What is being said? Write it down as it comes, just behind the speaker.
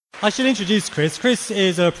I should introduce Chris. Chris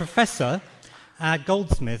is a professor at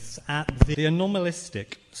Goldsmiths at the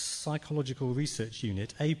Anomalistic Psychological Research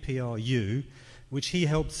Unit, APRU, which he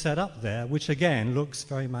helped set up there, which again looks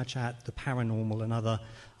very much at the paranormal and other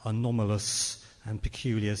anomalous and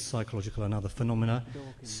peculiar psychological and other phenomena.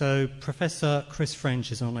 So Professor Chris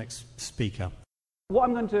French is our next speaker. What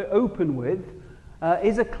I'm going to open with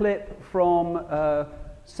is a clip from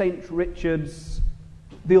St. Richard's,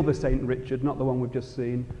 the other St. Richard, not the one we've just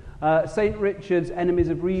seen, St. Richard's Enemies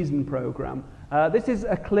of Reason programme. This is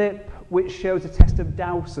a clip which shows a test of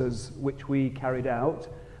dowsers which we carried out.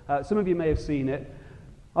 Some of you may have seen it.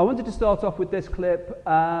 I wanted to start off with this clip,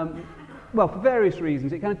 well, for various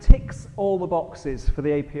reasons. It kind of ticks all the boxes for the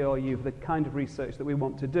APRU, for the kind of research that we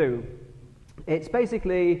want to do. It's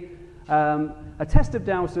basically a test of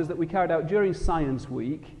dowsers that we carried out during Science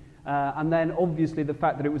Week, and then obviously the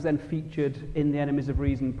fact that it was then featured in the Enemies of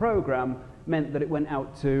Reason programme meant that it went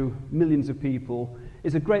out to millions of people.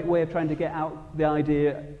 It's a great way of trying to get out the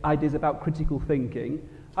ideas about critical thinking.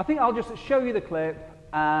 I think I'll just show you the clip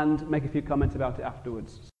and make a few comments about it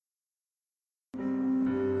afterwards.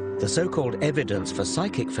 The so-called evidence for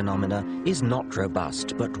psychic phenomena is not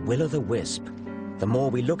robust, but will-o'-the-wisp. The more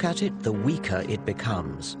we look at it, the weaker it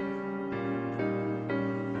becomes.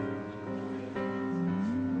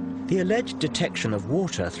 The alleged detection of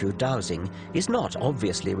water through dowsing is not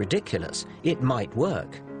obviously ridiculous. It might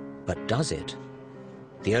work, but does it?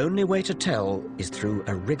 The only way to tell is through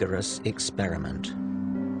a rigorous experiment.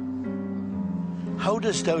 How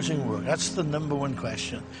does dowsing work? That's the #1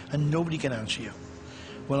 question, and nobody can answer you.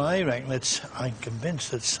 Well, I reckon I'm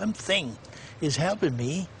convinced that something is helping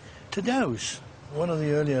me to dowse. One of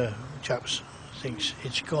the earlier chaps thinks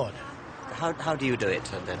it's God. How do you do it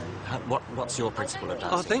then? What's your principle of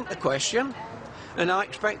dowsing? I think the question, and I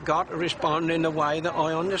expect God to respond in a way that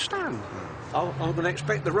I understand. I'm going to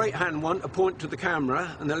expect the right-hand one to point to the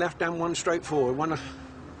camera and the left-hand one straight forward.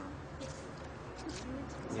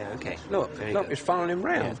 Yeah, okay. Look, it's following him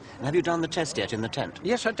round. Yeah. And have you done the test yet in the tent?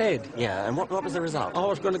 Yes, I did. Yeah, and what was the result? I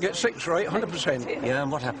was going to get 6 or 8, 100%. Yeah,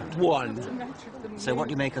 and what happened? 1. So what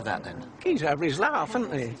do you make of that then? He's having his laugh,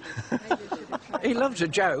 isn't he? He loves a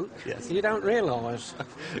joke. Yes. You don't realise.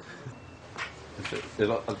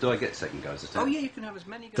 Do I get second goes at it? Oh, yeah, you can have as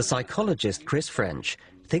many goes. The psychologist Chris French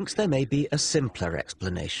thinks there may be a simpler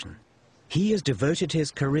explanation. He has devoted his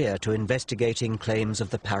career to investigating claims of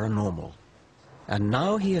the paranormal. And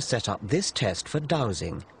now he has set up this test for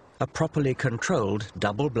dowsing, a properly controlled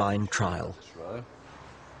double-blind trial.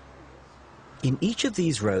 In each of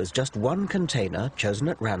these rows, just one container, chosen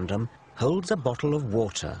at random, holds a bottle of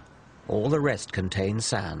water. All the rest contain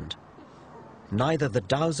sand. Neither the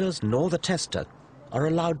dowsers nor the tester are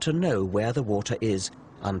allowed to know where the water is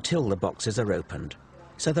until the boxes are opened.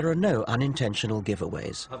 So there are no unintentional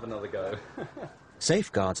giveaways. Have another go.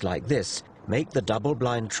 Safeguards like this make the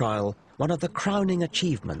double-blind trial one of the crowning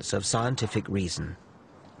achievements of scientific reason.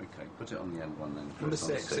 Okay, put it on the end one then. Number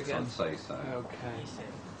 6 again. I'd say so. Okay.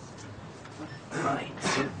 Right.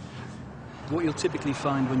 What you'll typically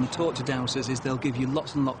find when you talk to dowsers is they'll give you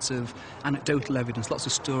lots and lots of anecdotal evidence, lots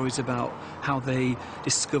of stories about how they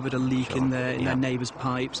discovered a leak in their neighbour's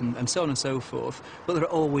pipes and so on and so forth. But there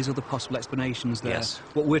are always other possible explanations there. Yes.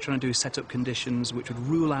 What we're trying to do is set up conditions which would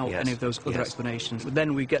rule out any of those other explanations. But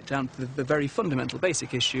then we get down to the very fundamental,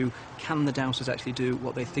 basic issue: can the dowsers actually do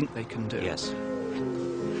what they think they can do? Yes.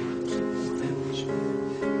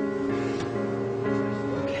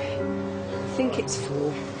 Okay. I think it's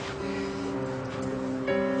 4.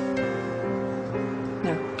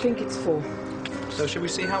 I think it's 4. So shall we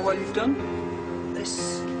see how well you've done?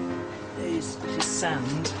 This is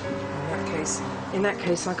sand. In that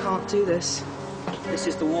case, I can't do this. This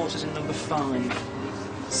is the waters in number 5.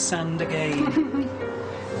 Sand again.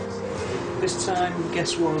 This time,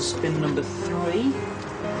 guess was bin number 3.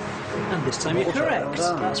 And this time you're correct.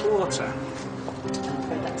 That's water.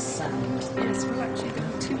 That's sand. Yes, we're actually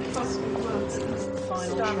going to 2 possible words.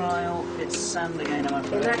 Final trial, it's sand again, am I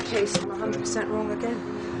correct? In that case, I'm 100% wrong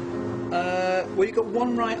again. Well, you got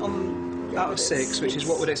 1 right out of 6, which is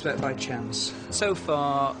what we'd expect by chance. So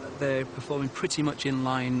far, they're performing pretty much in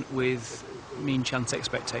line with mean chance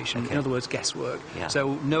expectation. In other words, guesswork. Yeah.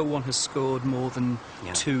 So no one has scored more than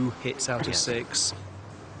 2 hits out of 6.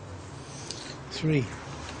 3.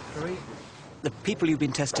 The people you've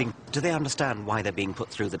been testing Do they understand why they're being put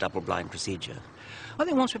through the double-blind procedure? I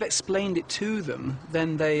think once we've explained it to them,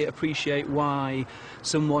 then they appreciate why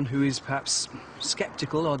someone who is perhaps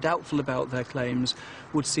sceptical or doubtful about their claims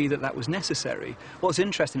would see that that was necessary. What's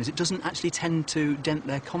interesting is it doesn't actually tend to dent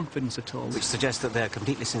their confidence at all. Which suggests that they're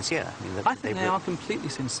completely sincere. I think they are completely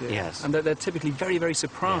sincere. Yes. And they're typically very, very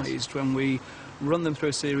surprised when we run them through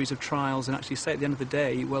a series of trials and actually say at the end of the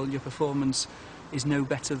day, well, your performance is no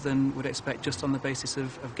better than would expect just on the basis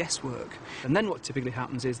of guesswork. And then what typically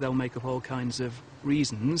happens is they'll make up all kinds of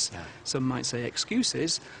reasons, some might say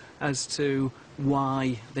excuses, as to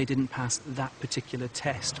why they didn't pass that particular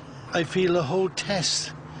test. I feel the whole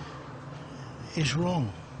test is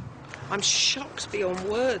wrong. I'm shocked beyond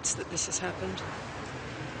words that this has happened.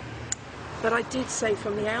 But I did say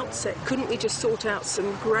from the outset, couldn't we just sort out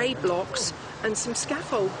some grey blocks and some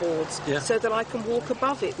scaffold boards so that I can walk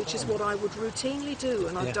above it, which is what I would routinely do,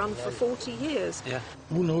 and I've done for 40 years.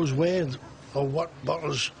 Who knows where or what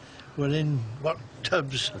bottles were in what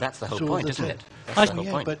tubs. That's the whole point, isn't it? That's the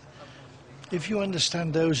whole point. But if you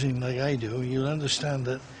understand dowsing like I do, you'll understand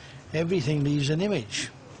that everything leaves an image.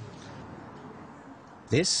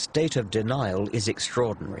 This state of denial is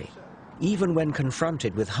extraordinary. Even when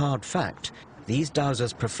confronted with hard fact, these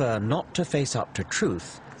dowsers prefer not to face up to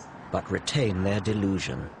truth, but retain their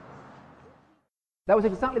delusion. That was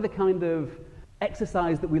exactly the kind of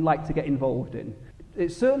exercise that we like to get involved in.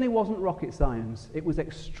 It certainly wasn't rocket science. It was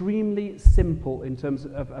extremely simple in terms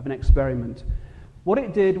of an experiment. What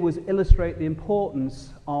it did was illustrate the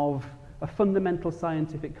importance of a fundamental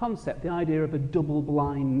scientific concept, the idea of a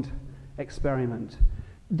double-blind experiment.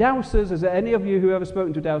 Dowsers, as any of you who have ever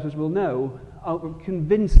spoken to dowsers will know, are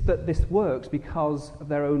convinced that this works because of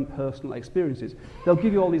their own personal experiences. They'll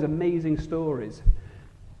give you all these amazing stories.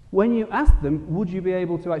 When you ask them, would you be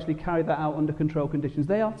able to actually carry that out under controlled conditions,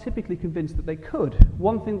 they are typically convinced that they could.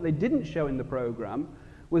 One thing that they didn't show in the program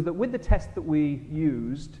was that with the test that we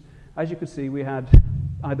used, as you could see, we had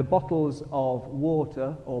either bottles of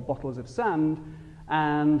water or bottles of sand,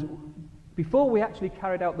 and before we actually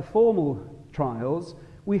carried out the formal trials,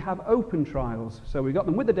 we have open trials. So we got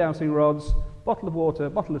them with the dowsing rods, bottle of water,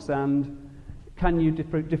 bottle of sand. Can you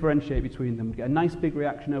differentiate between them? We get a nice big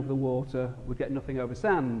reaction over the water, we get nothing over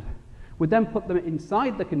sand. We'd then put them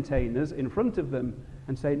inside the containers in front of them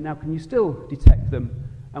and say, now can you still detect them?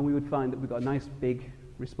 And we would find that we got a nice big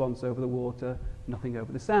response over the water, nothing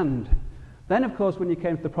over the sand. Then, of course, when you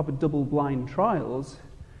came to the proper double-blind trials,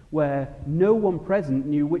 where no one present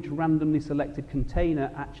knew which randomly selected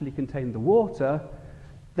container actually contained the water,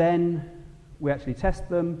 then we actually test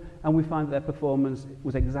them, and we find that their performance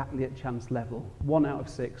was exactly at chance level. 1 out of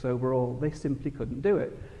 6 overall. They simply couldn't do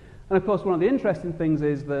it. And of course, one of the interesting things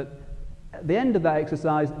is that at the end of that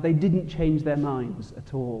exercise, they didn't change their minds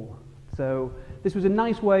at all. So this was a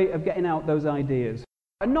nice way of getting out those ideas.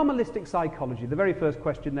 Anomalistic psychology. The very first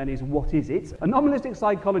question then is, what is it? Anomalistic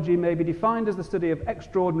psychology may be defined as the study of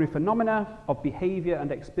extraordinary phenomena of behavior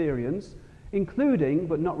and experience, including,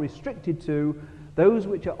 but not restricted to, those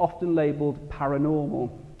which are often labelled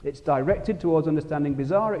paranormal. It's directed towards understanding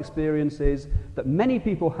bizarre experiences that many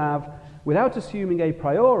people have without assuming a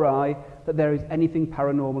priori that there is anything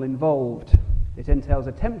paranormal involved. It entails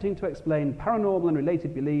attempting to explain paranormal and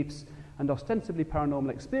related beliefs and ostensibly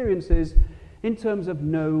paranormal experiences in terms of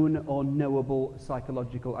known or knowable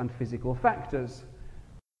psychological and physical factors.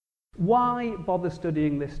 Why bother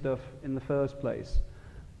studying this stuff in the first place?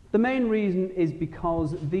 The main reason is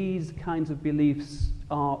because these kinds of beliefs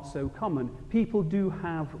are so common. People do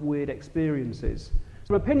have weird experiences.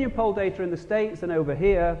 From opinion poll data in the States and over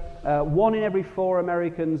here, 1 in every 4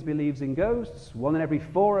 Americans believes in ghosts, 1 in every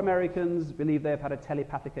 4 Americans believe they've had a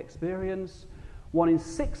telepathic experience, 1 in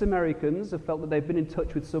 6 Americans have felt that they've been in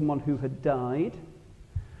touch with someone who had died,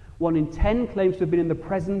 1 in 10 claims to have been in the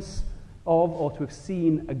presence of or to have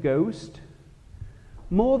seen a ghost.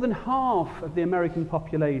 More than half of the American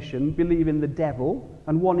population believe in the devil,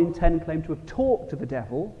 and 1 in 10 claim to have talked to the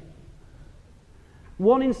devil.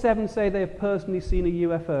 1 in 7 say they have personally seen a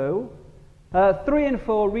UFO. 3 in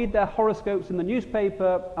 4 read their horoscopes in the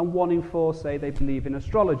newspaper, and 1 in 4 say they believe in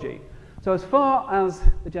astrology. So as far as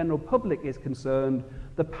the general public is concerned,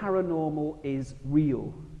 the paranormal is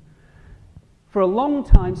real. For a long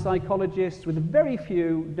time, psychologists, with very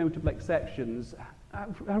few notable exceptions,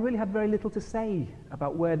 I really had very little to say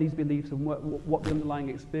about where these beliefs and what the underlying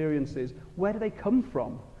experience is. Where do they come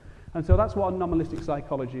from? And so that's what anomalistic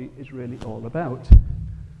psychology is really all about.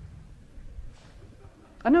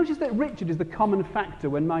 I noticed that Richard is the common factor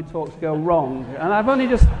when my talks go wrong, and I've only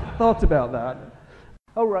just thought about that.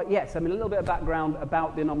 Oh, right, yes, I mean, a little bit of background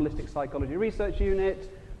about the Anomalistic Psychology Research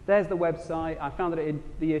Unit. There's the website. I founded it in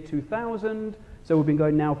the year 2000, so we've been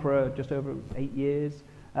going now for just over 8 years.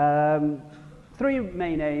 3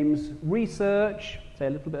 main aims: research, say a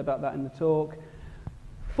little bit about that in the talk;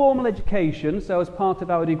 formal education, so as part of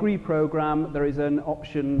our degree program there is an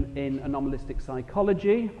option in anomalistic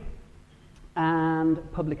psychology; and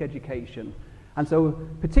public education. And so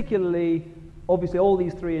particularly, obviously all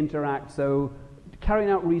these 3 interact, so carrying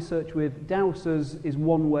out research with dowsers is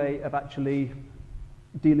one way of actually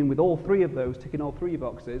dealing with all 3 of those, ticking all 3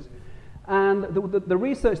 boxes. And the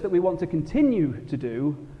research that we want to continue to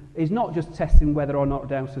do is not just testing whether or not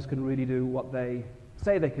dowsers can really do what they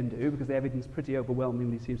say they can do, because the evidence pretty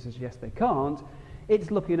overwhelmingly seems to suggest they can't.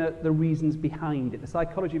 It's looking at the reasons behind it, the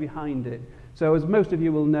psychology behind it. So as most of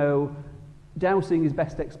you will know, dowsing is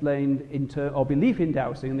best explained or belief in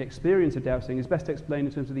dowsing and the experience of dowsing is best explained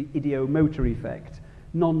in terms of the ideomotor effect,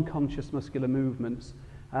 non-conscious muscular movements.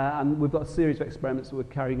 And we've got a series of experiments that we're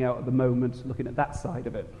carrying out at the moment looking at that side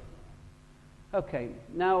of it. Okay,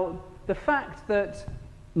 now the fact that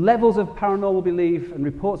levels of paranormal belief and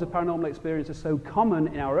reports of paranormal experience are so common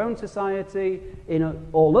in our own society, in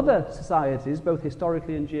all other societies, both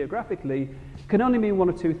historically and geographically, can only mean one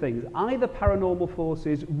of 2 things. Either paranormal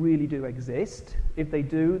forces really do exist. If they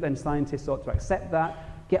do, then scientists ought to accept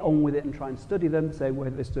that, get on with it and try and study them the same way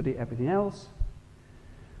that they study everything else.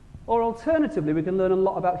 Or alternatively, we can learn a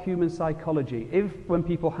lot about human psychology. If, when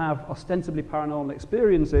people have ostensibly paranormal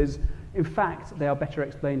experiences, in fact, they are better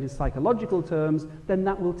explained in psychological terms, then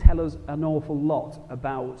that will tell us an awful lot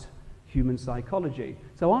about human psychology.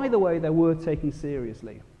 So either way, they're worth taking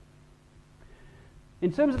seriously.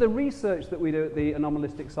 In terms of the research that we do at the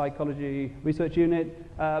Anomalistic Psychology Research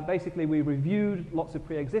Unit, basically we reviewed lots of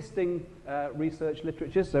pre-existing research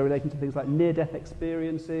literature, so relating to things like near-death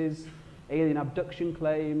experiences, alien abduction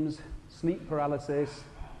claims, sleep paralysis,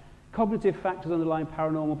 cognitive factors underlying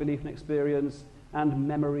paranormal belief and experience, and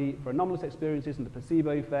memory for anomalous experiences and the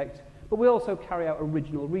placebo effect. But we also carry out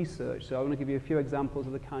original research, so I want to give you a few examples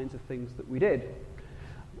of the kinds of things that we did.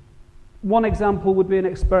 One example would be an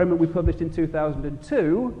experiment we published in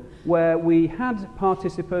 2002, where we had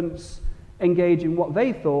participants engage in what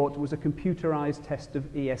they thought was a computerized test of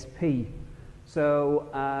ESP. So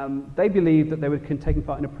they believed that they were taking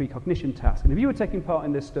part in a precognition task. And if you were taking part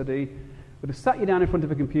in this study, would have sat you down in front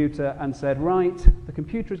of a computer and said, right, the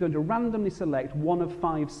computer is going to randomly select one of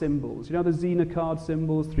 5 symbols. You know the Xena card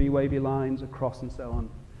symbols, 3 wavy lines, a cross, and so on.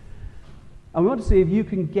 And we want to see if you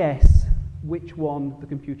can guess which one the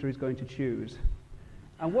computer is going to choose.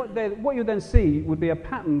 And what you then see would be a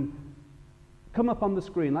pattern come up on the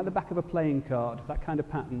screen, like the back of a playing card, that kind of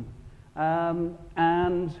pattern.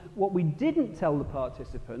 And what we didn't tell the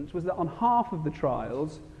participants was that on half of the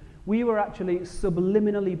trials, we were actually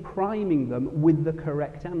subliminally priming them with the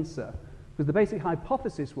correct answer. Because the basic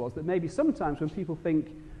hypothesis was that maybe sometimes when people think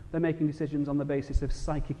they're making decisions on the basis of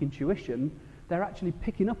psychic intuition, they're actually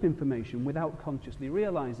picking up information without consciously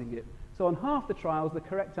realizing it. So on half the trials, the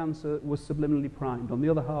correct answer was subliminally primed. On the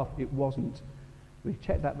other half, it wasn't. We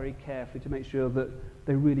checked that very carefully to make sure that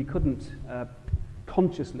they really couldn't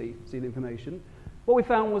consciously see the information. What we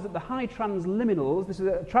found was that the high transliminals,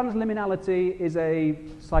 transliminality is a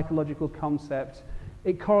psychological concept.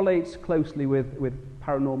 It correlates closely with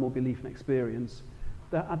paranormal belief and experience.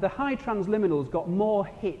 The high transliminals got more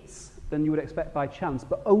hits than you would expect by chance,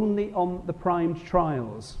 but only on the primed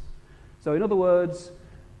trials. So in other words,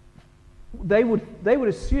 they would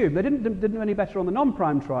assume they didn't do any better on the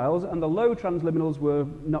non-primed trials, and the low transliminals were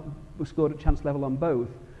scored at chance level on both.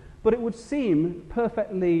 But it would seem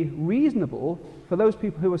perfectly reasonable for those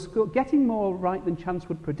people who were getting more right than chance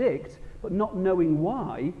would predict, but not knowing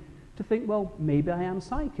why, to think, well, maybe I am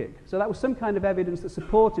psychic. So that was some kind of evidence that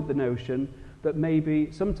supported the notion that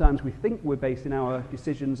maybe sometimes we think we're basing our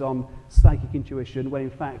decisions on psychic intuition, when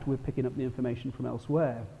in fact we're picking up the information from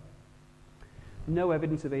elsewhere. No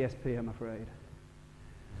evidence of ESP, I'm afraid.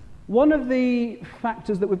 One of the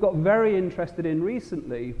factors that we've got very interested in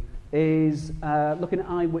recently is looking at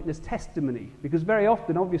eyewitness testimony, because very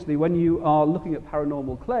often, obviously, when you are looking at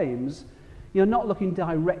paranormal claims, you're not looking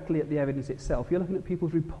directly at the evidence itself. You're looking at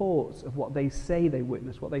people's reports of what they say they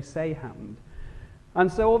witnessed, what they say happened. And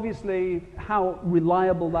so, obviously, how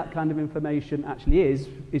reliable that kind of information actually is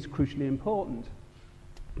crucially important.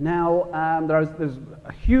 Now, there's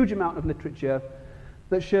a huge amount of literature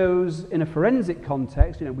that shows, in a forensic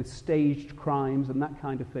context, with staged crimes and that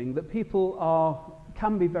kind of thing, that people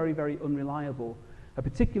can be very, very unreliable,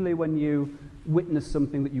 particularly when you witness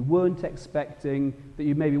something that you weren't expecting, that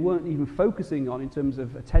you maybe weren't even focusing on in terms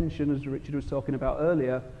of attention, as Richard was talking about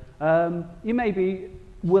earlier. You maybe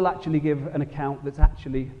will actually give an account that's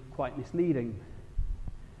actually quite misleading.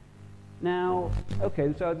 Now,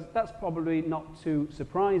 okay, so that's probably not too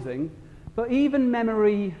surprising, but even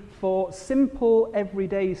memory for simple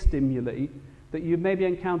everyday stimuli that you've maybe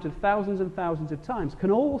encountered thousands and thousands of times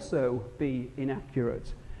can also be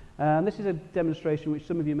inaccurate. And this is a demonstration which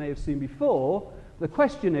some of you may have seen before. The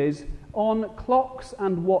question is, on clocks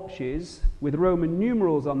and watches with Roman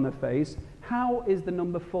numerals on their face, how is the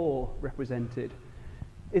number 4 represented?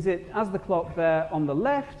 Is it as the clock there on the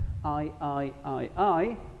left,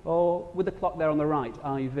 I, or with the clock there on the right,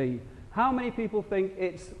 IV? How many people think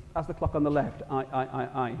it's as the clock on the left,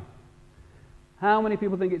 I? How many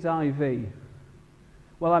people think it's IV?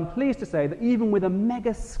 Well, I'm pleased to say that even with a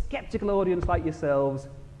mega skeptical audience like yourselves,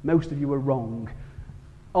 most of you are wrong.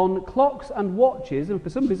 On clocks and watches, and for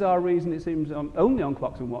some bizarre reason it seems only on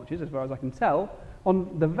clocks and watches, as far as I can tell,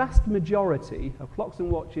 on the vast majority of clocks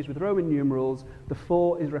and watches with Roman numerals, the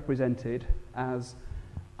 4 is represented as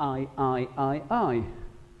I.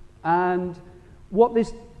 And what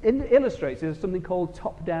this illustrates is something called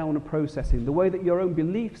top-down processing, the way that your own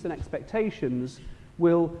beliefs and expectations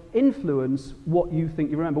will influence what you think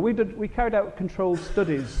you remember. We carried out controlled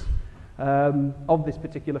studies of this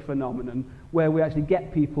particular phenomenon, where we actually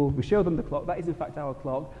get people, we show them the clock, that is in fact our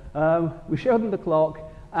clock, we show them the clock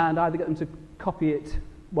and either get them to copy it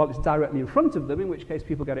while it's directly in front of them, in which case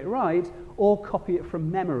people get it right, or copy it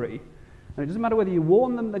from memory. And it doesn't matter whether you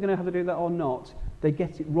warn them they're going to have to do that or not, they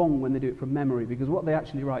get it wrong when they do it from memory, because what they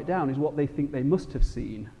actually write down is what they think they must have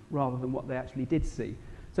seen, rather than what they actually did see.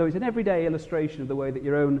 So it's an everyday illustration of the way that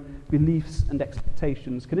your own beliefs and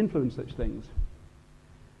expectations can influence such things.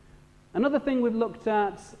 Another thing we've looked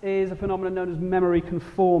at is a phenomenon known as memory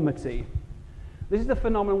conformity. This is a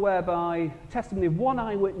phenomenon whereby testimony of one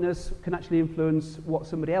eyewitness can actually influence what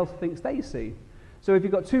somebody else thinks they see. So if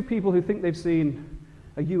you've got two people who think they've seen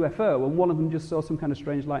a UFO and one of them just saw some kind of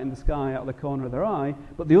strange light in the sky out of the corner of their eye,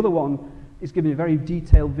 but the other one is giving a very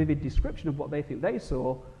detailed, vivid description of what they think they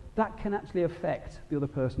saw, that can actually affect the other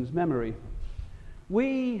person's memory.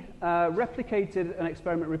 We replicated an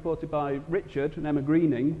experiment reported by Richard and Emma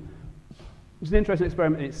Greening. It's an interesting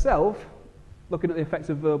experiment in itself, looking at the effects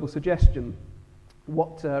of verbal suggestion.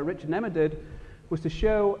 What Richard and Emma did was to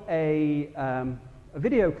show a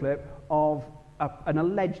video clip of an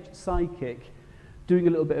alleged psychic doing a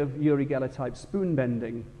little bit of Uri Geller type spoon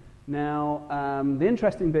bending. Now, the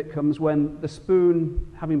interesting bit comes when the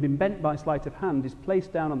spoon, having been bent by sleight of hand, is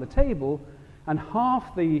placed down on the table, and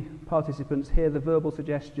half the participants hear the verbal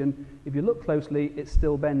suggestion. If you look closely, it's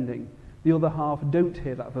still bending. The other half don't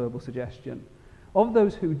hear that verbal suggestion. Of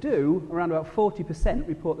those who do, around about 40%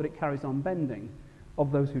 report that it carries on bending.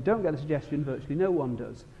 Of those who don't get the suggestion, virtually no one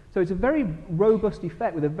does. So it's a very robust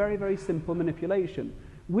effect with a very, very simple manipulation.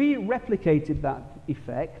 We replicated that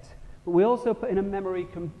effect, but we also put in a memory...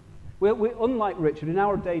 Unlike Richard, in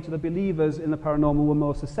our data, the believers in the paranormal were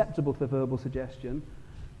more susceptible to verbal suggestion.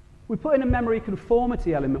 We put in a memory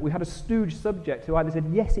conformity element. We had a stooge subject who either said,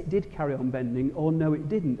 yes, it did carry on bending, or no, it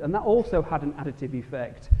didn't. And that also had an additive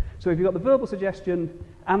effect. So if you've got the verbal suggestion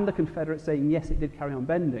and the confederate saying, yes, it did carry on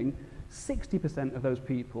bending, 60% of those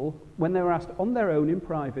people, when they were asked on their own in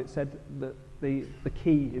private, said that the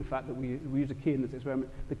key, in fact, that we used a key in this experiment,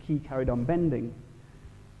 the key carried on bending.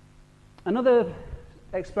 Another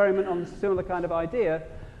experiment on a similar kind of idea,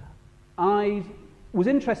 I was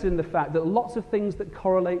interested in the fact that lots of things that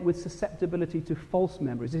correlate with susceptibility to false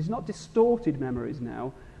memories. This is not distorted memories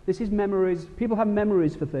now. This is memories, people have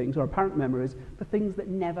memories for things, or apparent memories, for things that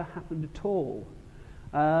never happened at all.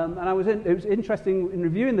 And it was interesting in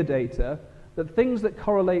reviewing the data that things that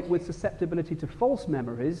correlate with susceptibility to false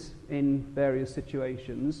memories in various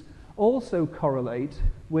situations also correlate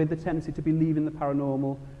with the tendency to believe in the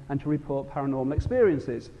paranormal and to report paranormal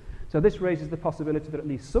experiences. So this raises the possibility that at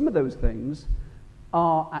least some of those things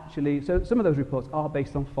are actually, so some of those reports are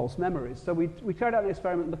based on false memories. So we carried out an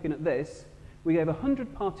experiment looking at this. We gave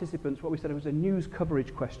 100 participants what we said was a news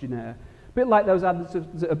coverage questionnaire. A bit like those ads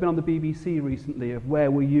that have been on the BBC recently of where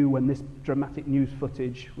were you when this dramatic news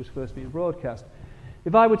footage was first being broadcast.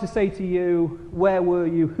 If I were to say to you, where were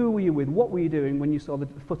you, who were you with, what were you doing when you saw the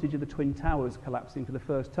footage of the Twin Towers collapsing for the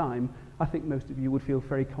first time, I think most of you would feel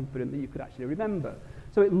very confident that you could actually remember.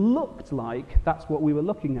 So it looked like that's what we were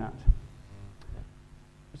looking at.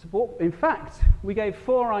 In fact, we gave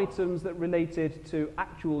 4 items that related to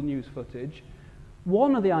actual news footage.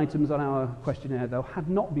 One of the items on our questionnaire, though, had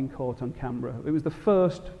not been caught on camera. It was the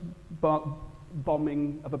first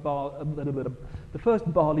bombing of the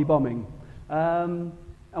first Bali bombing. And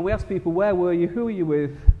we asked people, where were you, who were you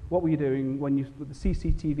with, what were you doing when the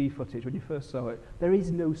CCTV footage, when you first saw it? There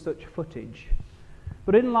is no such footage.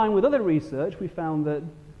 But in line with other research, we found that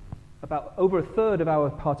about over a third of our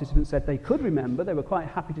participants said they could remember. They were quite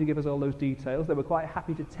happy to give us all those details. They were quite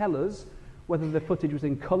happy to tell us whether the footage was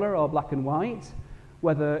in colour or black and white,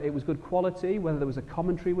 whether it was good quality, whether there was a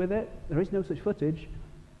commentary with it. There is no such footage.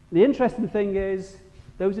 The interesting thing is,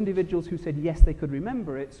 those individuals who said yes, they could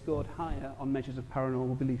remember it, scored higher on measures of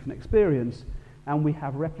paranormal belief and experience, and we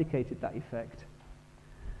have replicated that effect.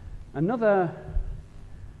 Another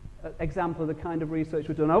example of the kind of research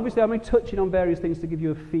we've done. Obviously, I'm touching on various things to give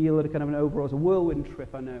you a feel and a kind of an overall, it's a whirlwind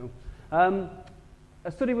trip, I know.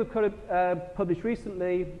 A study we've published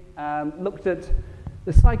recently looked at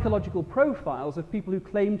the psychological profiles of people who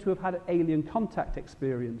claim to have had alien contact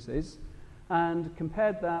experiences and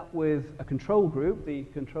compared that with a control group. The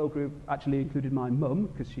control group actually included my mum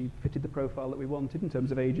because she fitted the profile that we wanted in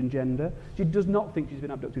terms of age and gender. She does not think she's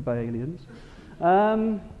been abducted by aliens.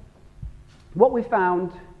 What we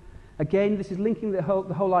found, again, this is linking the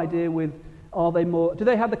whole idea with, do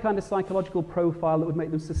they have the kind of psychological profile that would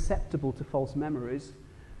make them susceptible to false memories?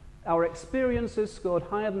 Our experiencers scored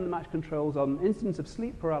higher than the match controls on incidents of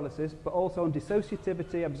sleep paralysis, but also on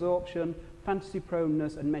dissociativity, absorption, fantasy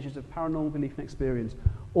proneness, and measures of paranormal belief and experience,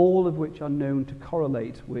 all of which are known to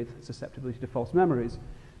correlate with susceptibility to false memories.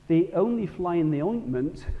 The only fly in the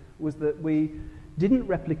ointment was that we didn't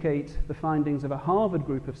replicate the findings of a Harvard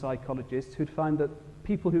group of psychologists who'd found that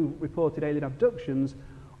people who reported alien abductions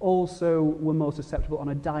also were more susceptible on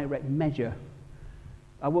a direct measure.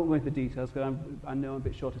 I won't go into the details because I know I'm a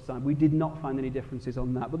bit short of time. We did not find any differences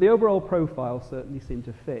on that, but the overall profile certainly seemed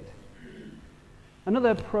to fit.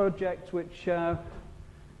 Another project which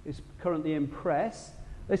is currently in press,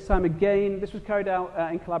 this time again, this was carried out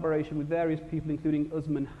in collaboration with various people, including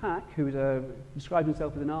Usman Haque, who describes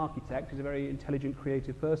himself as an architect. He's a very intelligent,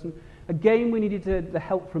 creative person. Again, we needed the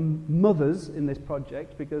help from mothers in this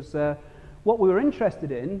project because what we were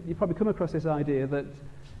interested in, you've probably come across this idea that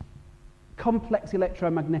complex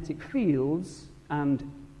electromagnetic fields and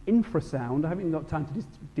infrasound, I haven't got time to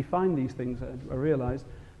define these things, I realised,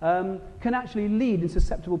 can actually lead in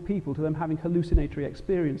susceptible people to them having hallucinatory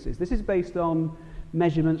experiences. This is based on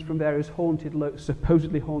measurements from various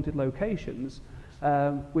supposedly haunted locations,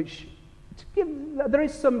 which there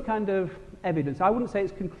is some kind of evidence. I wouldn't say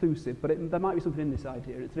it's conclusive, but there might be something in this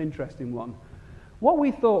idea. It's an interesting one. What we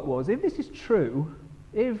thought was, if this is true,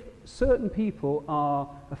 if certain people are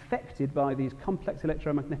affected by these complex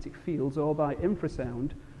electromagnetic fields or by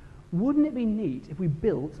infrasound, wouldn't it be neat if we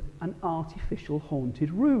built an artificial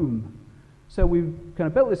haunted room? So we kind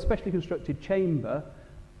of built this specially constructed chamber.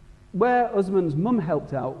 Where Usman's mum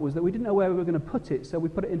helped out was that we didn't know where we were going to put it, so we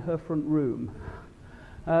put it in her front room.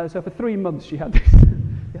 So for 3 months she had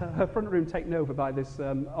her front room taken over by this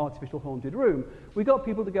artificial haunted room. We got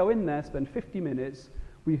people to go in there, spend 50 minutes.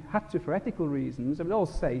 We had to, for ethical reasons, it was all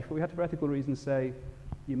safe, but we had to, for ethical reasons, say,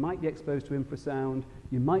 you might be exposed to infrasound,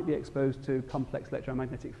 you might be exposed to complex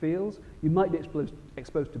electromagnetic fields, you might be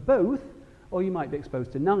exposed to both, or you might be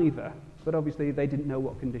exposed to neither. But obviously they didn't know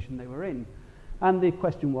what condition they were in. And the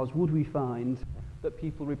question was, would we find that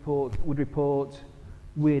people would report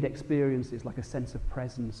weird experiences like a sense of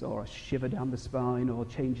presence or a shiver down the spine or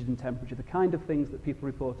changes in temperature, the kind of things that people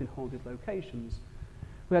report in haunted locations.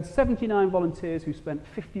 We had 79 volunteers who spent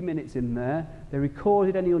 50 minutes in there. They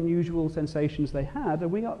recorded any unusual sensations they had, and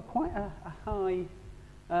we got quite a high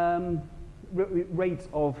rate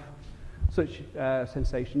of such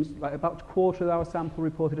sensations. Like about a quarter of our sample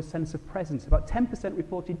reported a sense of presence. About 10%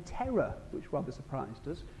 reported terror, which rather surprised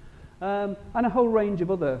us, and a whole range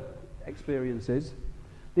of other experiences.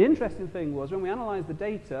 The interesting thing was, when we analysed the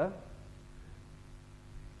data,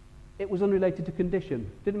 it was unrelated to condition.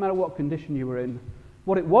 Didn't matter what condition you were in.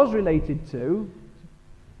 What it was related to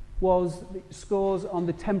was the scores on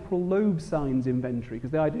the temporal lobe signs inventory, because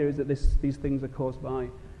the idea is that these things are caused by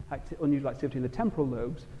unusual activity in the temporal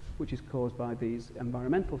lobes, which is caused by these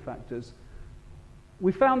environmental factors.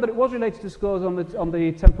 We found that it was related to scores on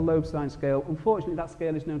the temporal lobe sign scale. Unfortunately, that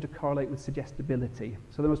scale is known to correlate with suggestibility.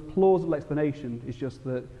 So the most plausible explanation is just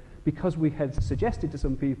that because we had suggested to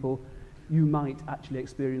some people, you might actually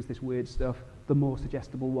experience this weird stuff, the more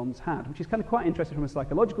suggestible ones had, which is kind of quite interesting from a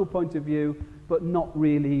psychological point of view, but not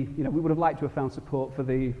really, we would have liked to have found support for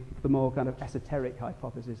the more kind of esoteric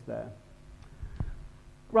hypothesis there.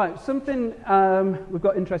 Right, something we've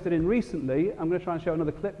got interested in recently. I'm going to try and show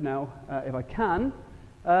another clip now, if I can.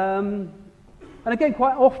 And again,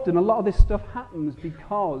 quite often, a lot of this stuff happens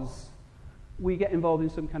because we get involved in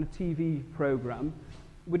some kind of TV program.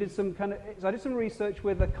 I did some research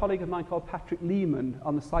with a colleague of mine called Patrick Lehman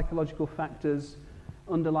on the psychological factors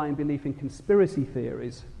underlying belief in conspiracy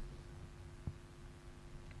theories.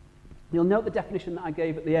 You'll note the definition that I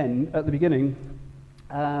gave at the beginning.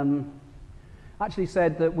 actually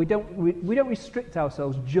said that we don't restrict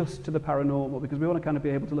ourselves just to the paranormal, because we want to kind of be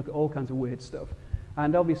able to look at all kinds of weird stuff.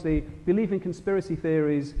 And obviously, belief in conspiracy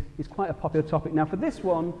theories is quite a popular topic. Now, for this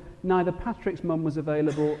one, neither Patrick's mum was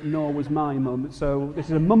available, nor was my mum, so this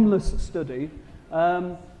is a mumless study.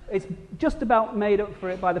 It's just about made up for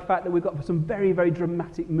it by the fact that we've got some very, very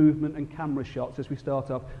dramatic movement and camera shots as we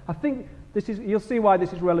start off. I think you'll see why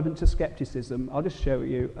this is relevant to scepticism. I'll just show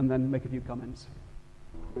you and then make a few comments.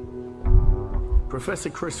 Professor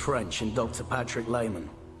Chris French and Dr. Patrick Lehman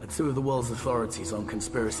are two of the world's authorities on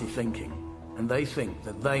conspiracy thinking, and they think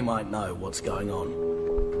that they might know what's going on.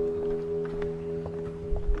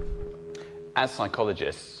 As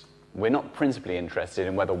psychologists, we're not principally interested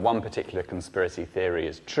in whether one particular conspiracy theory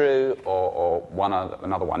is true or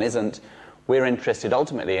another one isn't. We're interested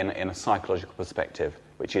ultimately in a psychological perspective,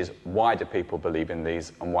 which is why do people believe in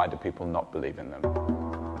these and why do people not believe in them?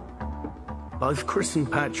 Both Chris and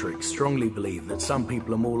Patrick strongly believe that some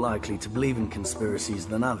people are more likely to believe in conspiracies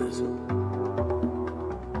than others.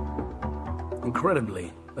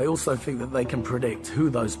 Incredibly, they also think that they can predict who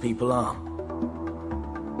those people are.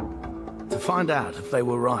 To find out if they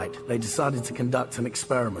were right, they decided to conduct an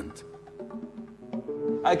experiment.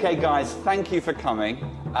 Okay, guys, thank you for coming.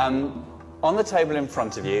 On the table in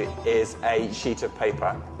front of you is a sheet of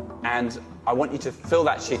paper, and I want you to fill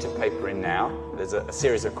that sheet of paper in now. There's a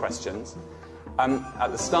series of questions.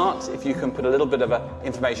 At the start, if you can put a little bit of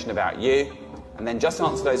information about you, and then just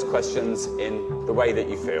answer those questions in the way that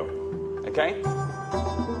you feel. Okay?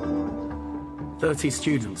 30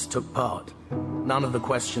 students took part. None of the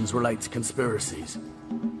questions relate to conspiracies.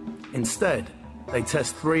 Instead, they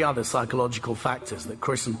test 3 other psychological factors that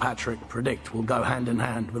Chris and Patrick predict will go hand in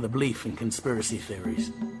hand with a belief in conspiracy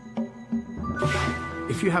theories.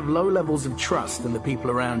 If you have low levels of trust in the people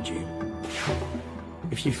around you,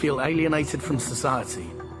 if you feel alienated from society,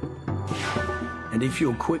 and if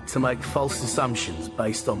you're quick to make false assumptions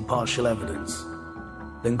based on partial evidence,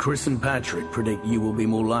 then Chris and Patrick predict you will be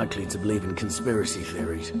more likely to believe in conspiracy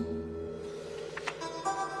theories.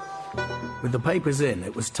 With the papers in,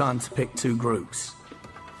 it was time to pick 2 groups,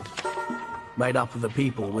 made up of the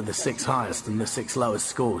people with the 6 highest and the 6 lowest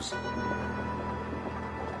scores.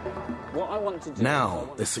 Now,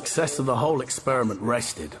 the success of the whole experiment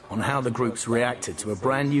rested on how the groups reacted to a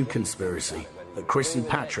brand new conspiracy that Chris and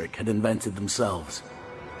Patrick had invented themselves.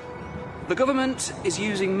 The government is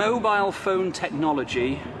using mobile phone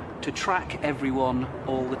technology to track everyone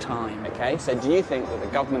all the time. Okay, so do you think that the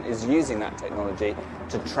government is using that technology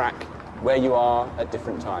to track where you are at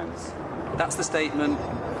different times? That's the statement.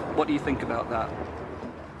 What do you think about that?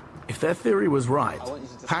 If their theory was right,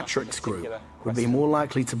 Patrick's group would be more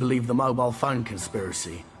likely to believe the mobile phone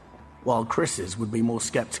conspiracy, while Chris's would be more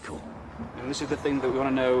sceptical. And this is the thing that we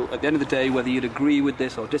want to know at the end of the day, whether you'd agree with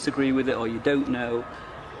this or disagree with it or you don't know.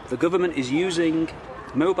 The government is using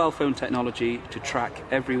mobile phone technology to track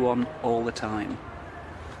everyone all the time.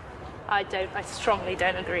 I strongly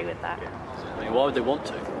don't agree with that. I mean, why would they want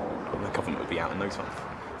to? The government would be out in no time.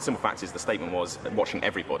 The simple fact is the statement was watching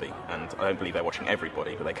everybody, and I don't believe they're watching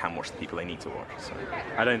everybody, but they can watch the people they need to watch. So.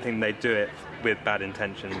 I don't think they do it with bad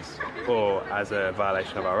intentions or as a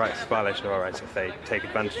violation of our rights. It's a violation of our rights if they take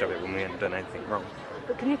advantage of it when we haven't done anything wrong.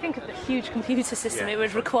 But can you think of the huge computer system it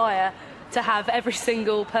would require to have every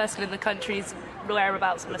single person in the country's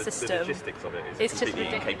whereabouts on a system? The logistics of it is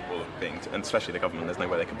completely incapable of being, and especially the government, there's no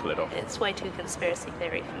way they can pull it off. It's way too conspiracy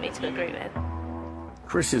theory for me to agree with.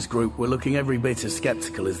 Chris's group were looking every bit as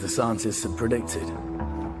sceptical as the scientists had predicted.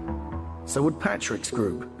 So would Patrick's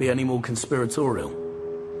group be any more conspiratorial?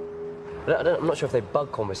 I'm not sure if they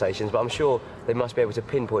bug conversations, but I'm sure they must be able to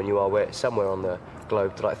pinpoint you are somewhere on the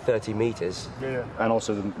globe to like 30 metres. Yeah. And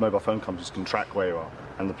also the mobile phone companies can track where you are,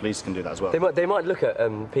 and the police can do that as well. They might look at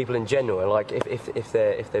people in general, like if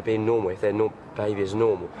they're being normal, if their behaviour is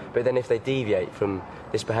normal. But then if they deviate from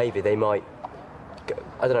this behaviour, they might,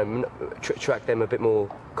 I don't know, track them a bit more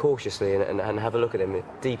cautiously and have a look at them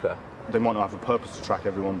deeper. They might not have a purpose to track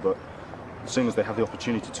everyone, but as soon as they have the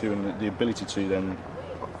opportunity to and the ability to, then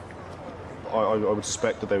I would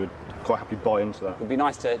suspect that they would quite happily buy into that. It would be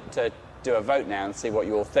nice to do a vote now and see what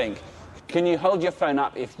you all think. Can you hold your phone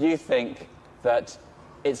up if you think that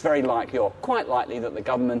it's very likely or quite likely that the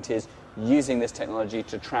government is using this technology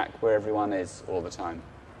to track where everyone is all the time?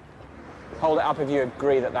 Hold it up if you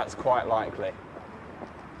agree that that's quite likely.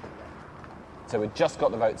 So we've just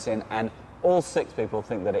got the votes in, and all 6 people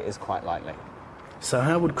think that it is quite likely. So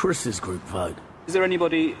how would Chris's group vote? Is there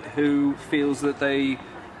anybody who feels that they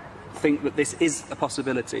think that this is a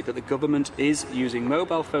possibility, that the government is using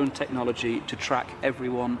mobile phone technology to track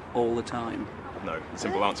everyone all the time? no. The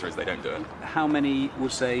simple answer is they don't do it. How many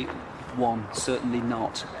would say 1, certainly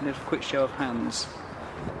not? Can I have a quick show of hands?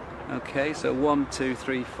 Okay, so 1, 2,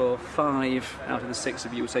 3, 4, 5 out of the 6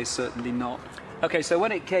 of you would say certainly not. Okay, so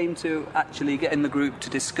when it came to actually getting the group to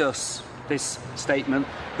discuss this statement,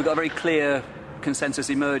 we got a very clear consensus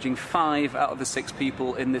emerging. 5 out of the 6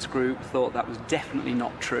 people in this group thought that was definitely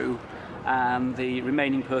not true, and the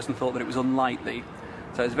remaining person thought that it was unlikely.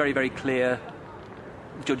 So it's a very, very clear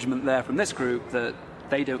judgment there from this group that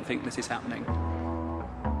they don't think this is happening.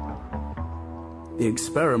 The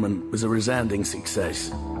experiment was a resounding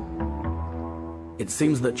success. It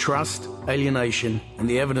seems that trust, alienation, and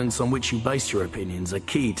the evidence on which you base your opinions are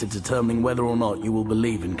key to determining whether or not you will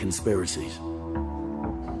believe in conspiracies.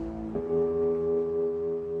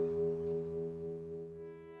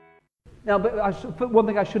 Now, but one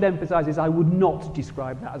thing I should emphasise is I would not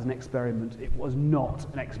describe that as an experiment. It was not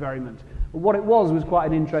an experiment. But what it was quite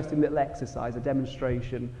an interesting little exercise, a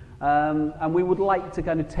demonstration. And we would like to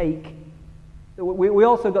kind of take... We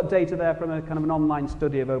also got data there from a kind of an online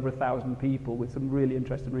study of over 1,000 people with some really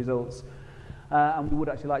interesting results. And we would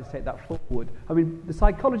actually like to take that forward. I mean, the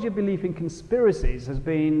psychology of belief in conspiracies is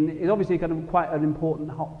obviously kind of quite an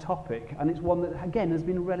important hot topic. And it's one that, again, has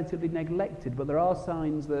been relatively neglected. But there are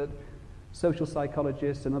signs that social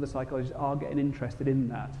psychologists and other psychologists are getting interested in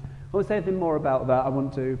that. I won't say anything more about that. I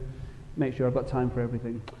want to make sure I've got time for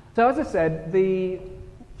everything. So as I said, the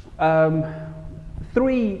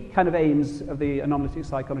 3 kind of aims of the Anomalistic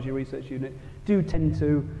Psychology Research Unit do tend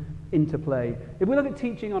to interplay. If we look at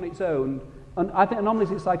teaching on its own, and I think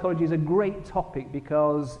anomalistic psychology is a great topic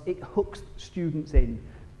because it hooks students in.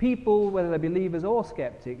 People, whether they're believers or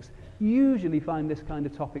skeptics, usually find this kind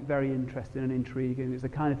of topic very interesting and intriguing. It's the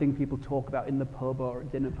kind of thing people talk about in the pub or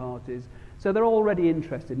at dinner parties. So they're already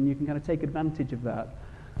interested, and you can kind of take advantage of that.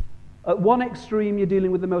 At one extreme, you're dealing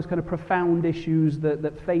with the most kind of profound issues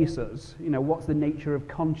that face us. You know, what's the nature of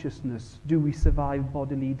consciousness? Do we survive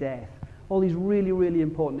bodily death? All these really, really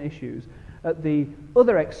important issues. At the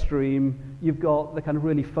other extreme, you've got the kind of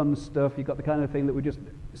really fun stuff. You've got the kind of thing that we've just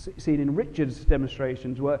seen in Richard's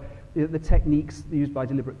demonstrations, where the techniques used by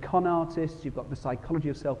deliberate con artists. You've got the psychology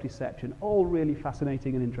of self-deception. All really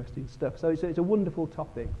fascinating and interesting stuff. So it's a wonderful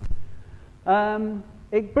topic.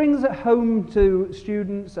 It brings it home to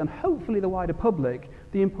students and hopefully the wider public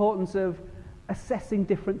the importance of assessing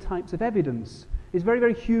different types of evidence. It's a very,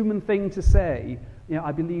 very human thing to say, you know,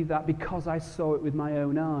 I believe that because I saw it with my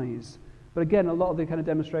own eyes. But again, a lot of the kind of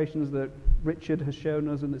demonstrations that Richard has shown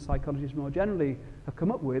us and that psychologists more generally have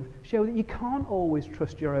come up with show that you can't always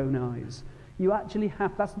trust your own eyes. You actually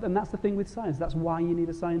have, and that's the thing with science. That's why you need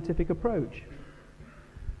a scientific approach.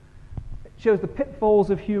 Shows the pitfalls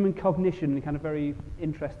of human cognition in kind of very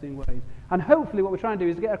interesting ways. And hopefully what we're trying to do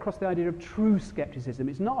is get across the idea of true skepticism.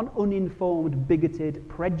 It's not an uninformed, bigoted,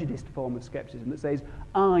 prejudiced form of skepticism that says,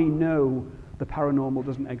 I know the paranormal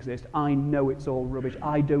doesn't exist, I know it's all rubbish,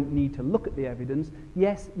 I don't need to look at the evidence.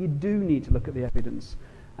 Yes, you do need to look at the evidence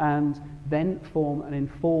and then form an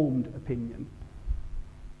informed opinion.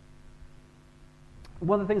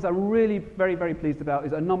 One of the things I'm really very, very pleased about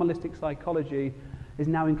is anomalistic psychology is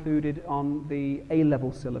now included on the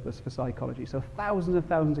A-level syllabus for psychology. So thousands and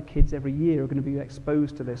thousands of kids every year are going to be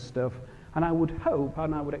exposed to this stuff. And I would hope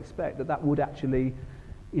and I would expect that that would actually,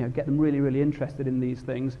 you know, get them really, really interested in these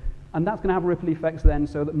things. And that's going to have ripple effects then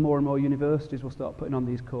so that more and more universities will start putting on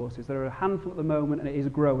these courses. There are a handful at the moment and it is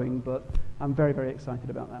growing, but I'm very, very excited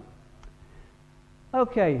about that.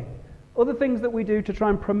 Okay, other things that we do to try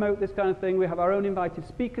and promote this kind of thing, we have our own invited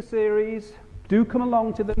speaker series. Do come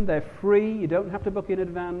along to them, they're free, you don't have to book in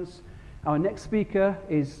advance. Our next speaker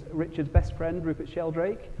is Richard's best friend, Rupert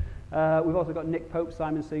Sheldrake. We've also got Nick Pope,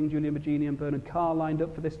 Simon Singh, Julian Magini and Bernard Carr lined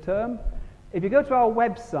up for this term. If you go to our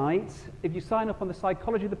website, if you sign up on the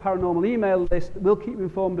Psychology of the Paranormal email list, we'll keep you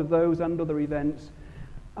informed of those and other events.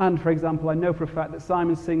 And, for example, I know for a fact that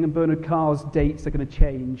Simon Singh and Bernard Carr's dates are going to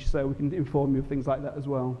change, so we can inform you of things like that as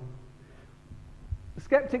well. The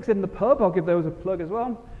Skeptics in the Pub, I'll give those a plug as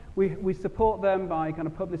well. We support them by kind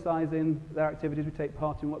of publicising their activities. We take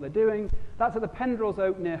part in what they're doing. That's at the Pendrels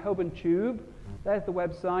Oak near Holborn Tube. There's the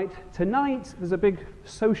website. Tonight, there's a big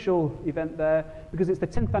social event there because it's the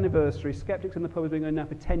 10th anniversary. Skeptics in the Pub has been going now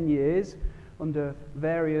for 10 years under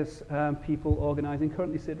various people organising,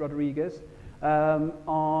 currently Sid Rodriguez.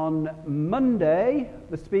 On Monday,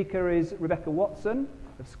 the speaker is Rebecca Watson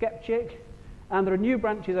of Skeptic, and there are new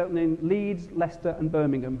branches opening in Leeds, Leicester and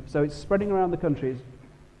Birmingham. So it's spreading around the countries.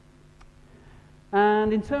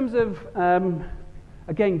 And in terms of,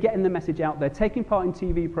 again, getting the message out there, taking part in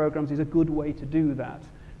TV programs is a good way to do that.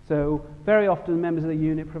 So very often members of the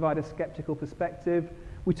unit provide a sceptical perspective.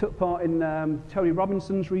 We took part in Tony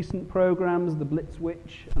Robinson's recent programs, The Blitz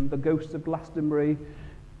Witch and The Ghosts of Glastonbury.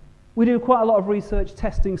 We do quite a lot of research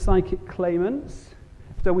testing psychic claimants.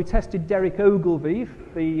 So we tested Derek Ogilvie,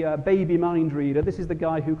 the baby mind reader. This is the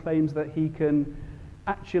guy who claims that he can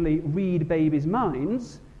actually read babies'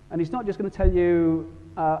 minds. And he's not just going to tell you,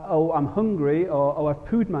 oh, I'm hungry, or oh, I've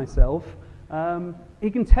pooed myself.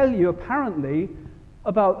 He can tell you, apparently,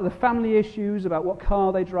 about the family issues, about what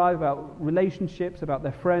car they drive, about relationships, about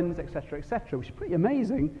their friends, etc., which is pretty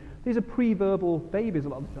amazing. These are pre-verbal babies a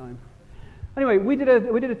lot of the time. Anyway, we did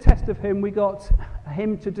a test of him. We got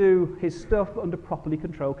him to do his stuff under properly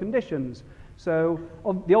controlled conditions. So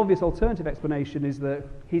the obvious alternative explanation is that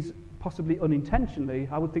he's possibly unintentionally,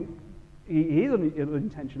 I would think he is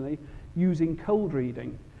unintentionally, using cold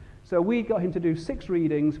reading. So we got him to do 6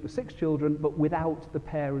 readings for 6 children, but without the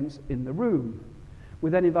parents in the room. We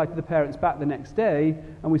then invited the parents back the next day,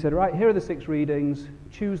 and we said, right, here are the 6 readings,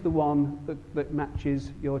 choose the one that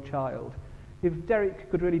matches your child. If Derek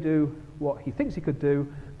could really do what he thinks he could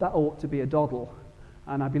do, that ought to be a doddle.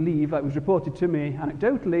 And I believe it was reported to me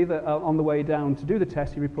anecdotally that on the way down to do the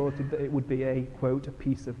test, he reported that it would be a, quote, a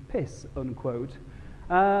piece of piss, unquote.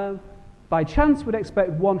 By chance, we'd expect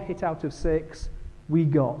 1 hit out of 6. We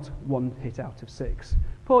got 1 hit out of 6.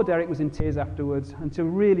 Poor Derek was in tears afterwards, and to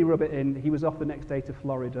really rub it in, he was off the next day to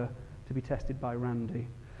Florida to be tested by Randy.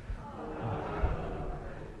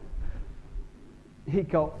 He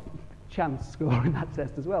got chance score in that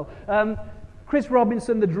test as well. Chris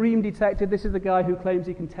Robinson, the dream detective, this is the guy who claims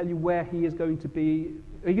he can tell you where he is going to be.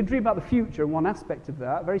 He can dream about the future, and one aspect of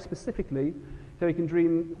that, very specifically, so he can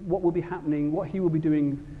dream what will be happening, what he will be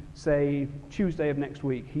doing, say, Tuesday of next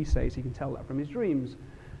week. He says he can tell that from his dreams.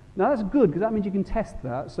 Now that's good, because that means you can test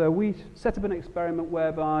that. So we set up an experiment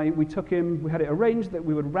whereby we took him, we had it arranged that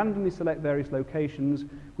we would randomly select various locations,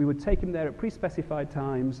 we would take him there at pre-specified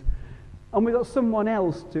times, and we got someone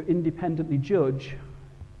else to independently judge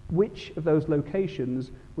which of those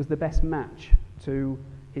locations was the best match to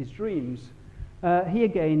his dreams. He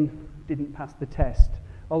again didn't pass the test,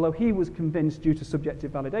 although he was convinced due to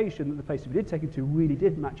subjective validation that the place we did take him to really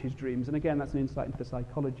did match his dreams, and again that's an insight into the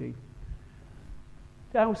psychology.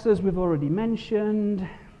 Dowsers we've already mentioned.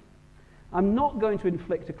 I'm not going to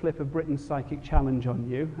inflict a clip of Britain's Psychic Challenge on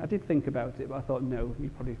you. I did think about it, but I thought no,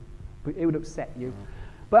 it would upset you.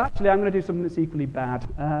 But actually I'm going to do something that's equally bad.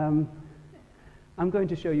 I'm going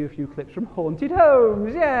to show you a few clips from Haunted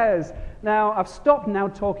Homes, yes! Now, I've stopped now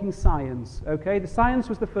talking science, okay? The science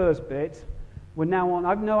was the first bit. We're now on,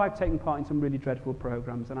 I know I've taken part in some really dreadful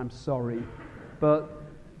programs, and I'm sorry. But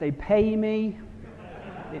they pay me,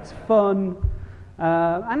 it's fun,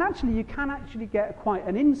 and actually you can actually get quite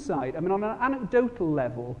an insight. I mean, on an anecdotal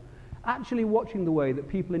level, actually watching the way that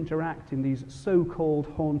people interact in these so-called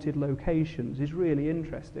haunted locations is really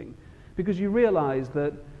interesting, because you realise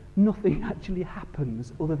that nothing actually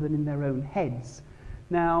happens other than in their own heads.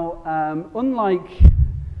 Now, unlike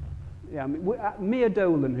Mia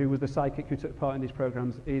Dolan, who was the psychic who took part in these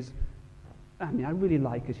programs, I really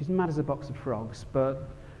like her. She's mad as a box of frogs, but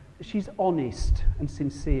she's honest and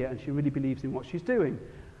sincere, and she really believes in what she's doing.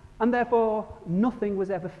 And therefore, nothing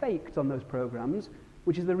was ever faked on those programs,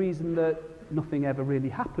 which is the reason that nothing ever really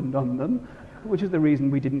happened on them, which is the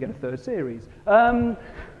reason we didn't get a 3rd series.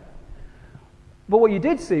 But what you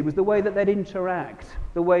did see was the way that they'd interact,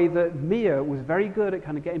 the way that Mia was very good at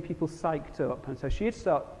kind of getting people psyched up. And so she'd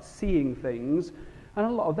start seeing things, and a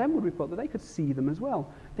lot of them would report that they could see them as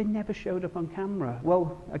well. They never showed up on camera.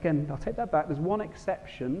 Well, again, I'll take that back. There's one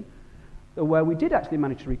exception where we did actually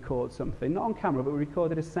manage to record something, not on camera, but we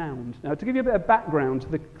recorded a sound. Now, to give you a bit of background to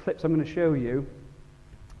the clips I'm going to show you,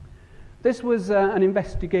 this was an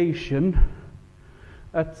investigation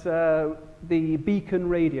at the Beacon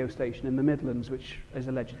radio station in the Midlands, which is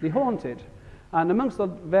allegedly haunted. And amongst the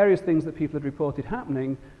various things that people had reported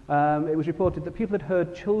happening, it was reported that people had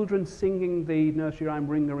heard children singing the nursery rhyme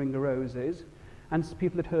Ring a Ring a Roses, and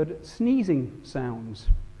people had heard sneezing sounds.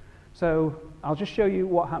 So I'll just show you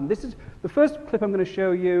what happened. This is the first clip I'm going to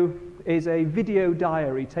show you is a video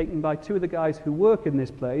diary taken by 2 of the guys who work in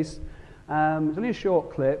this place. It's only a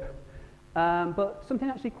short clip, but something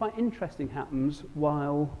actually quite interesting happens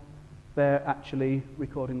while they're actually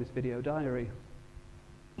recording this video diary.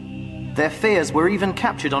 Their fears were even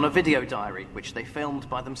captured on a video diary, which they filmed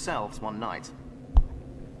by themselves one night.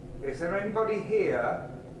 Is there anybody here?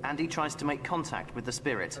 Andy tries to make contact with the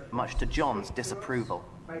spirit, much to John's disapproval.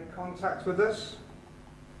 Make contact with us?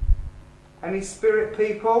 Any spirit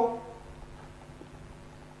people?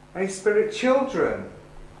 Any spirit children?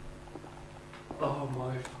 Oh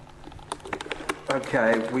my.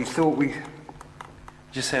 Okay, we thought we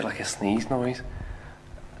just heard like a sneeze noise.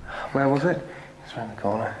 Where was it? It's around the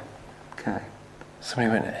corner. Okay.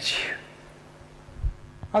 Somebody went, achoo.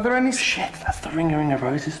 Are there any... Shit, that's the Ring of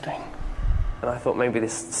Roses thing. And I thought maybe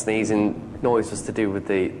this sneezing noise was to do with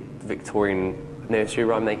the Victorian nursery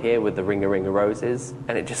rhyme they hear with the Ring of Roses,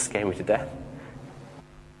 and it just scared me to death.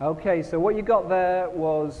 Okay, so what you got there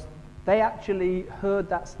was they actually heard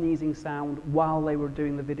that sneezing sound while they were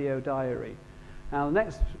doing the video diary. Now, the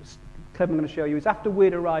next clip I'm going to show you is after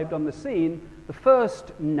we'd arrived on the scene, the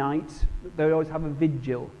first night, they would always have a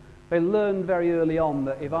vigil. They learned very early on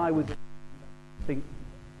that if I was then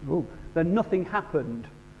nothing happened.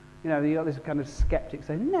 You know, you got this kind of skeptic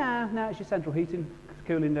saying, nah, it's your central heating, it's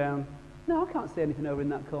cooling down. No, I can't see anything over in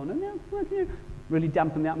that corner. No, really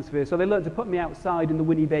dampen the atmosphere. So they learned to put me outside in the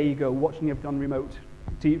Winnebago, watching everything on remote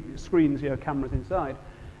TV screens, cameras inside.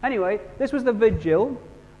 Anyway, this was the vigil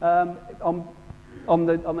on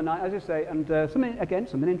the night, as I say, and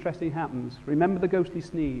something interesting happens. Remember the ghostly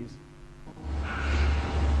sneeze.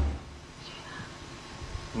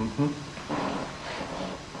 Mm-hmm.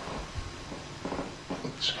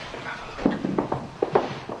 Do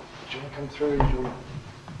you want to come through? Do you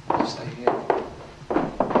want to stay here?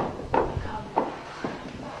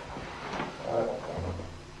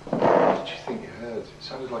 What did you think you heard? It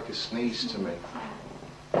sounded like a sneeze to me.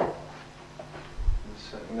 There's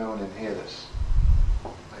no one in here that's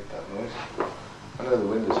made that noise. I know the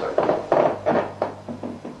window's open.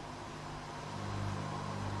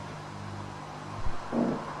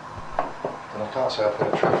 And I can't say I've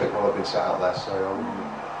heard traffic while I've been sat out there, so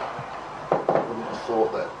I wouldn't have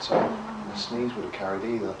thought that the sneeze would have carried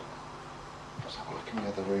either. Let's have a look in the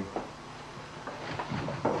other room.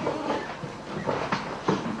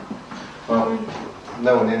 Well,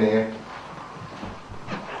 no one in here.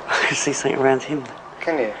 I can see something around him.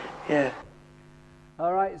 Can you? Yeah.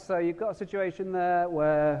 All right, so you've got a situation there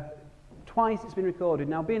where twice it's been recorded.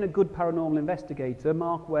 Now, being a good paranormal investigator,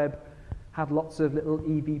 Mark Webb had lots of little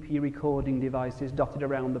EVP recording devices dotted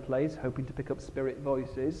around the place, hoping to pick up spirit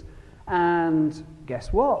voices. And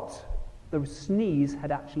guess what? The sneeze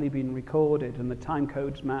had actually been recorded and the time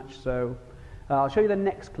codes matched. So I'll show you the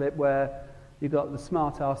next clip where you've got the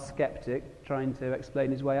smart-ass skeptic trying to explain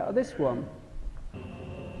his way out of this one.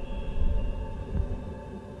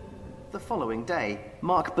 The following day,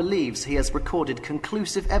 Mark believes he has recorded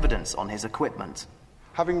conclusive evidence on his equipment.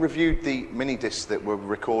 Having reviewed the mini-discs that were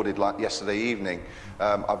recorded yesterday evening,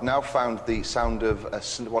 I've now found the sound of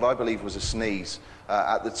what I believe was a sneeze.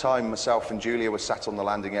 At the time, myself and Julia were sat on the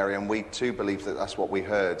landing area, and we too believed that that's what we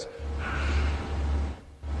heard.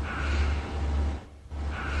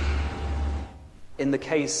 In the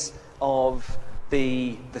case of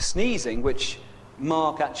the sneezing, which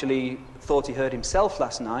Mark actually thought he heard himself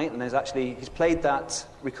last night, and he's played that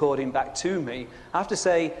recording back to me. I have to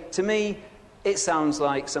say, to me, it sounds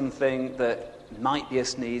like something that might be a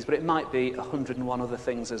sneeze, but it might be 101 other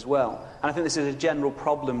things as well. And I think this is a general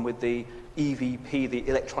problem with the EVP, the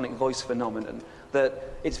electronic voice phenomenon, that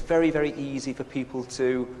it's very, very easy for people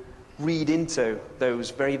to read into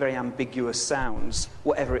those very, very ambiguous sounds,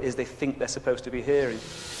 whatever it is they think they're supposed to be hearing.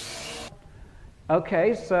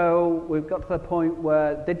 Okay, so we've got to the point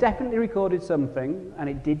where they definitely recorded something, and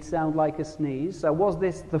it did sound like a sneeze. So was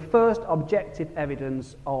this the first objective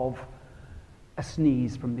evidence of a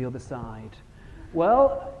sneeze from the other side?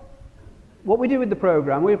 Well, what we do with the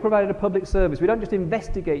program, we provide a public service. We don't just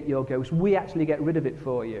investigate your ghost, we actually get rid of it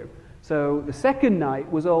for you. So the second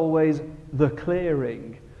night was always the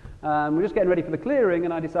clearing. We're just getting ready for the clearing,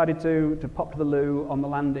 and I decided to pop to the loo on the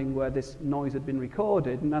landing where this noise had been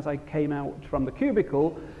recorded. And as I came out from the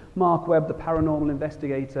cubicle, Mark Webb, the paranormal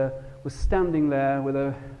investigator, was standing there with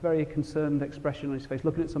a very concerned expression on his face,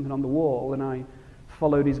 looking at something on the wall, and I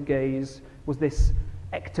followed his gaze. Was this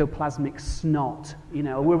ectoplasmic snot?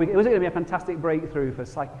 Was it going to be a fantastic breakthrough for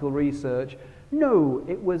psychical research? No,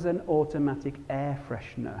 it was an automatic air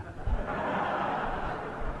freshener.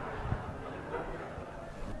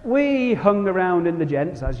 We hung around in the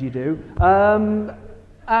gents, as you do, and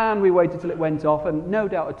we waited till it went off, and no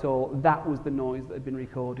doubt at all, that was the noise that had been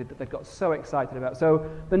recorded that they'd got so excited about. So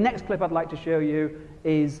the next clip I'd like to show you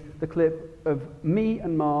is the clip of me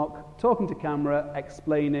and Mark talking to camera,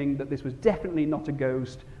 explaining that this was definitely not a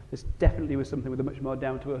ghost, this definitely was something with a much more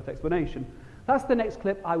down-to-earth explanation. That's the next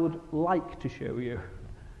clip I would like to show you,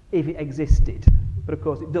 if it existed, but of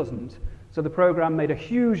course it doesn't. So the program made a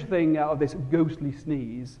huge thing out of this ghostly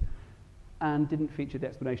sneeze and didn't feature the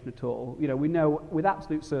explanation at all. We know with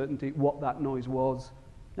absolute certainty what that noise was.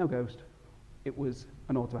 No ghost. It was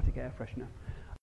an automatic air freshener.